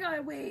 Oh my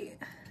god, wait.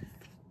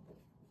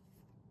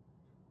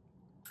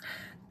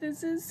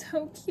 This is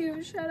so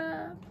cute. Shut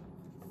up.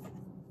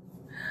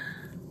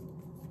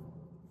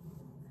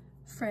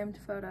 Framed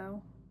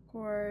photo.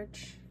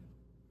 Gorge.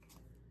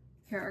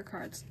 Here are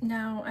cards.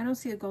 Now, I don't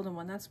see a golden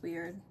one. That's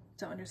weird.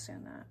 Don't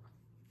understand that.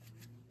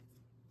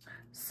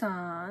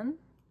 Sun.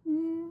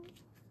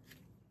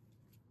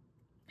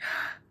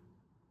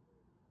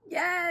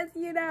 Yes,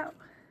 you know.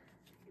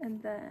 And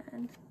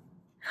then,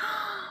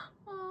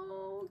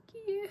 oh,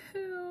 cute.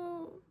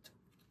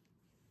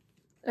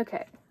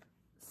 Okay,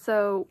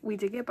 so we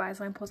did get bias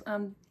line pulls.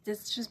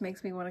 This just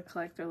makes me want to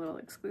collect their little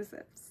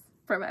exclusives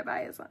for my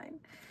bias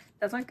line.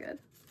 That's not good.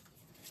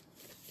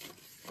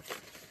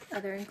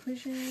 Other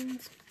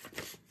inclusions.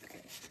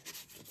 Okay.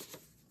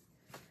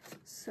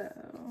 So,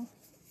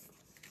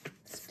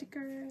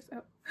 stickers.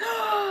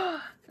 Oh,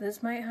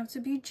 this might have to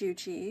be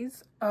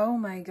Juchi's. Oh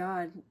my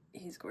god,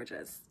 he's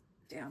gorgeous.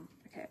 Damn.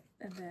 Okay,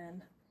 and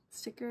then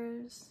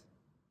stickers.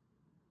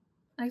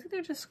 I think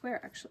they're just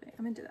square, actually.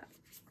 I'm into that.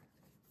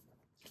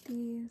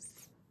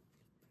 These.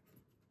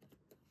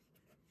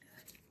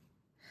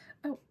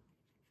 Oh.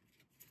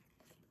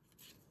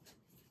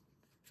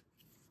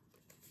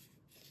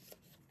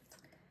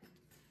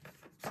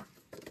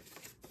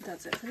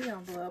 That's it for the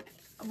envelope.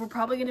 We're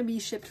probably going to be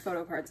shipped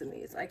photo cards in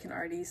these. I can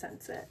already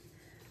sense it.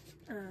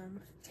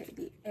 Okay,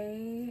 the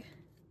A.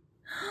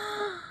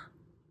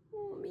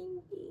 Oh,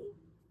 Minky.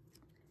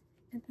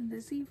 And then the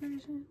Z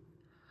version.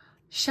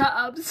 Shut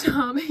up,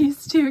 Tom.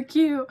 He's too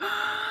cute.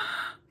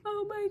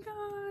 Oh my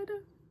god.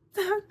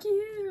 So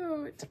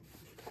cute.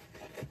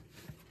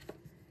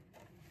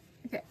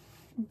 Okay.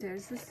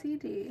 There's the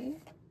CD.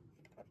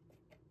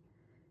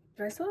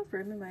 Do I still have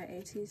room in my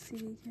ateez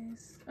CD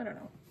case? I don't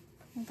know.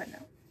 We'll find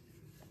out.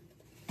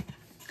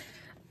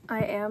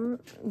 I am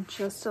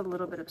just a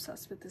little bit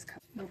obsessed with this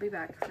cup. We'll be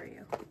back for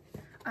you.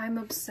 I'm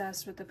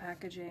obsessed with the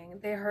packaging.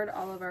 They heard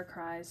all of our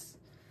cries.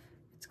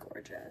 It's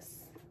gorgeous.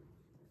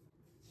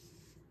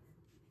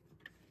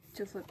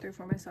 To flip through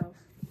for myself.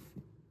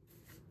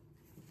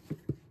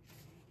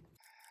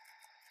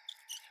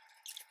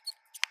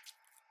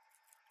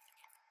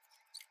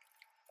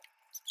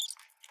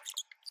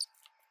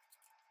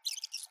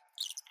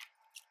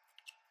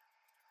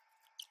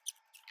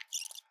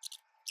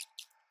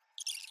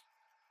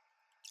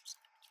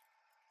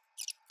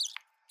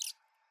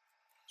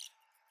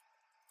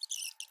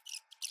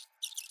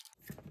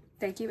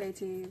 Thank you,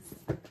 ateez.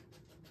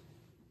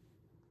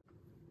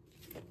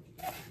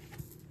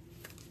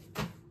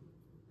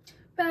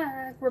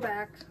 We're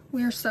back.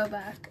 We are so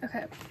back.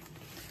 Okay.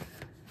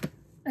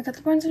 I got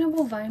the Barnes &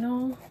 Noble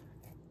vinyl.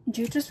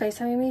 Jude just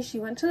FaceTiming me. She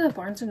went to the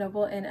Barnes &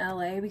 Noble in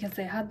LA because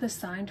they had the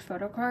signed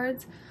photo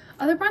cards.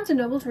 Other Barnes &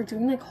 Nobles were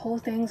doing like whole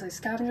things, like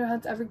scavenger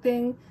hunts,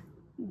 everything.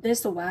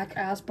 This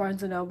whack-ass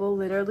Barnes & Noble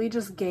literally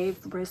just gave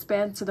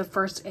wristbands to the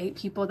first 8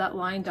 people that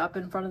lined up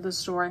in front of the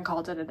store and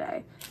called it a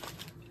day.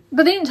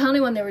 But they didn't tell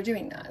anyone they were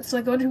doing that. So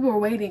like a bunch of people were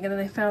waiting and then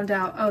they found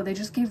out, oh, they're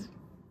just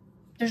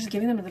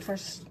giving them to the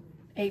first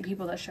 8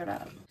 people that showed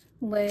up.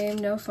 Lame,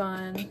 no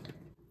fun.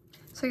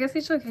 So I guess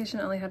each location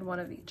only had one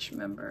of each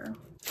member.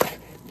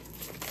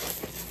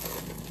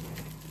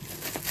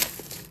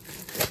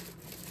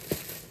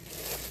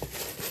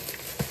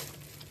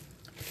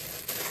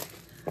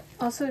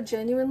 Also,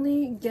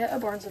 genuinely get a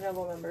Barnes &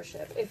 Noble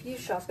membership if you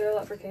shop there a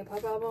lot for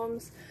K-pop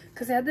albums,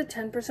 because they had the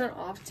 10%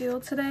 off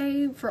deal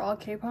today for all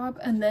K-pop,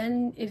 and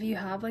then if you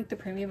have like the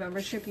premium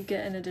membership, you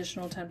get an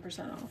additional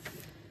 10%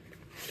 off.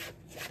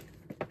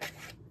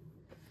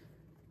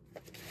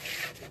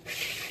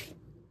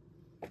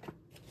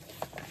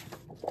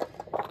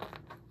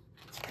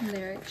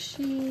 Lyric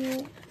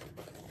sheet.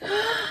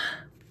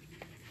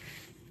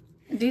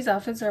 These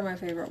outfits are my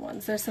favorite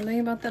ones. There's something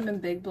about them in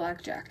big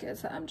black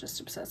jackets that I'm just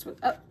obsessed with.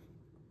 Oh.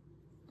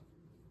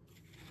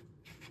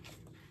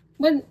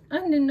 When I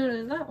didn't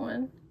notice that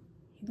one.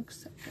 He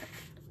looks so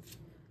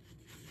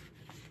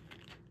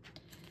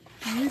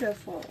good.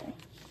 Beautiful.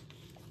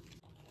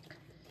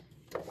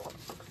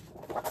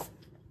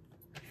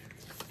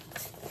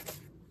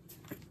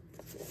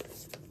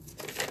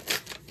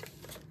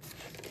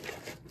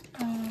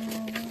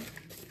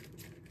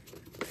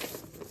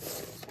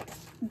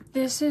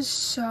 This is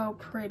so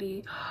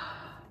pretty.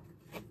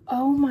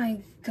 Oh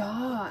my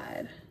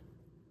god.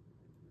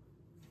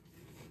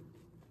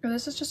 Oh,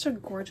 this is just a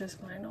gorgeous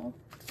vinyl.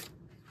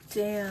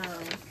 Damn.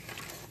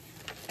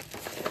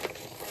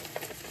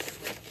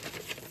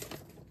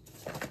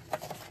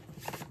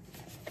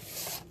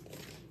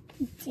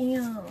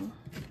 Damn.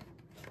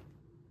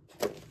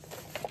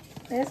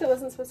 I guess it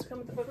wasn't supposed to come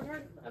with the photo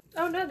card.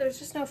 Oh no, there's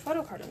just no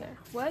photo card in there.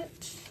 What?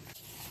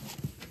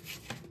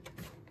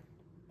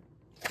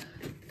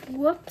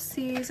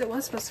 Whoopsies, it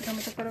was supposed to come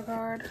with a photo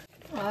card.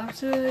 I'll have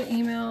to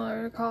email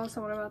or call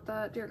someone about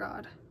that. Dear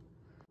God.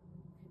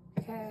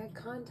 Okay, I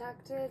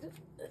contacted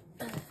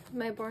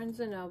my Barnes &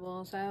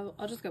 Noble, so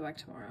I'll just go back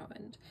tomorrow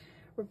and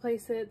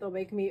replace it. They'll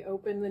make me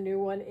open the new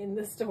one in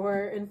the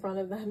store in front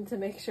of them to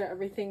make sure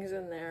everything's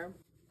in there.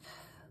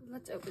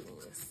 Let's open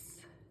this.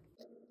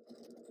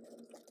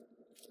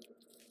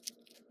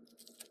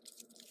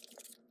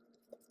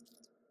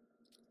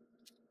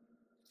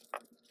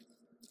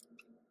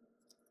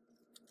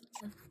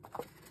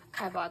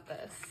 I bought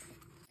this.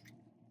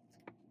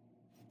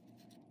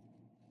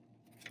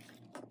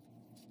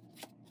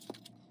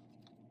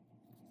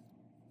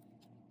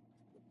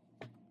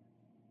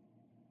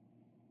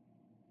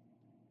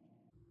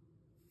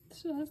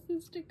 Still has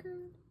the sticker.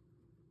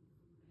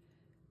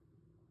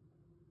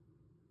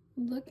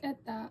 Look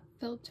at that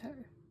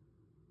filter.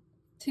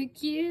 Too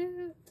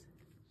cute.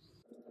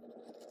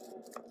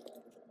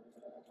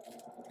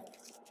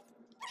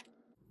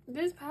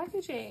 This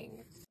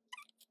packaging.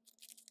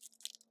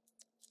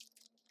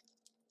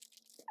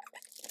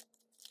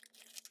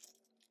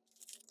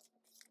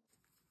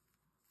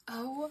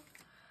 Oh,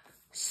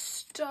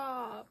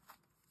 stop.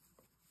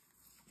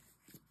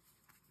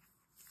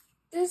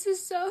 This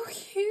is so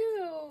cute.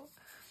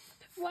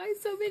 Why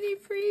so many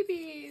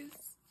freebies?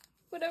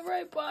 Whatever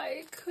I buy,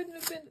 it couldn't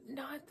have been,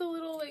 not the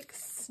little like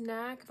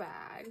snack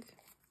bag.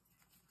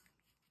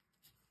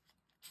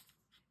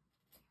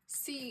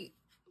 See,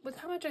 with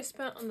how much I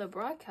spent on the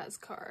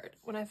broadcast card,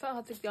 when I felt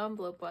how thick the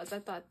envelope was, I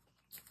thought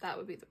that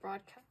would be the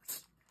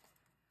broadcast.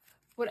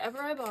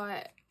 Whatever I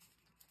bought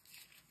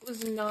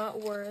was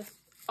not worth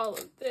all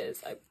of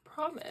this, I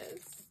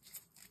promise.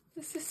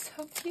 This is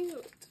so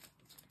cute.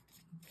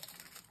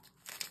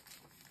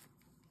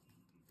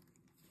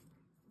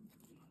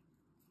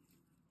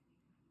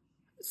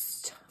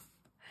 Stop.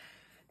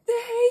 The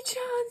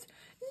H-Johns!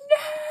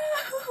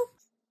 No!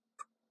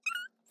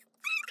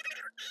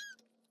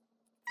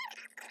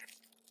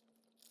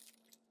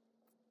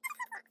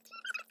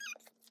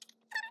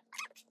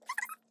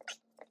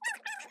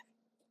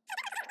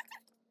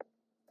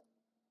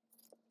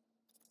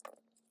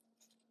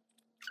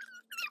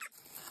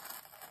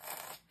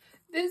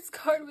 This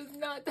card was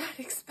not that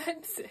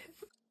expensive.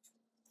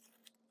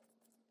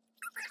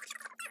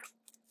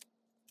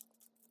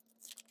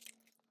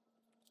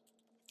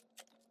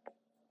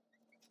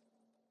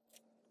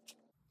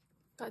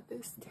 Got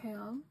this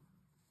tam.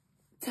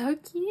 So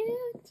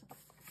cute.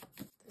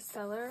 The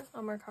seller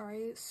on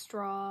Mercari,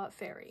 Straw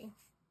Fairy.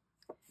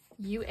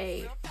 You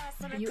ate.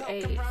 You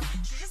ate.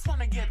 She just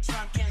wanna get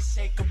drunk and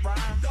shake a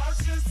rhyme.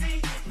 Don't you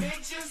see?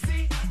 Big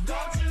juicy.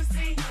 Don't you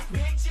see?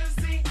 Big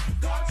juicy.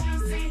 Don't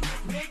you see?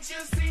 Big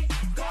juicy.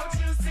 Don't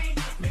you see?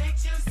 Big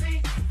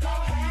juicy. Go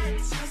ahead,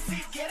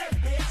 juicy, get it,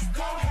 bitch.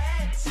 Go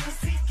ahead,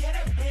 juicy, get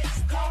it,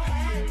 bitch. Go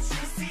ahead,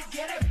 juicy,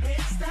 get it,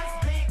 bitch.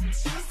 That's big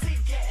juicy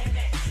getting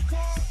it.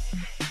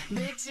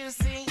 Big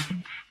juicy.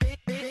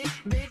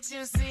 Big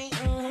juicy.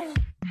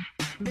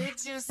 Big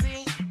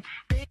juicy.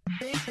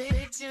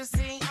 Big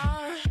juicy.